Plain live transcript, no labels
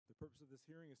purpose of this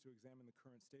hearing is to examine the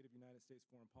current state of United States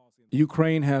foreign policy.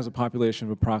 Ukraine has a population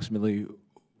of approximately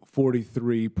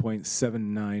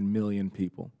 43.79 million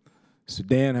people.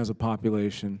 Sudan has a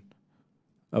population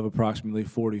of approximately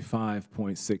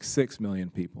 45.66 million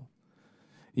people.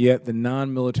 Yet the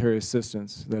non-military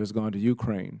assistance that has gone to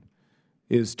Ukraine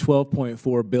is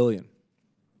 12.4 billion,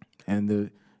 and the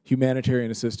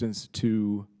humanitarian assistance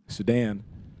to Sudan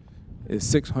is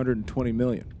 620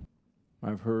 million.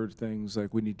 I've heard things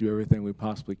like we need to do everything we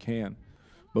possibly can.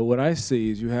 But what I see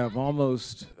is you have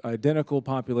almost identical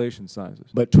population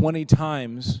sizes, but 20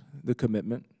 times the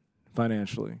commitment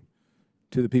financially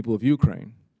to the people of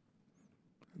Ukraine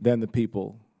than the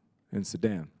people in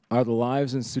Sudan. Are the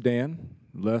lives in Sudan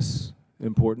less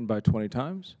important by 20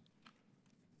 times?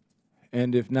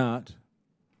 And if not,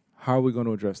 how are we going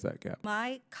to address that gap?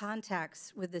 My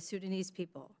contacts with the Sudanese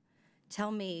people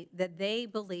tell me that they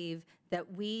believe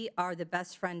that we are the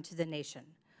best friend to the nation.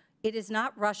 It is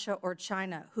not Russia or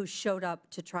China who showed up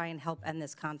to try and help end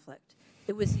this conflict.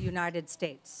 It was the United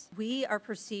States. We are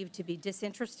perceived to be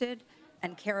disinterested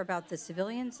and care about the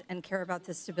civilians and care about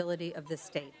the stability of the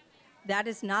state. That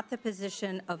is not the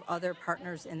position of other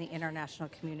partners in the international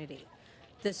community.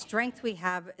 The strength we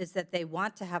have is that they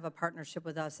want to have a partnership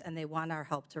with us and they want our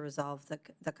help to resolve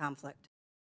the conflict.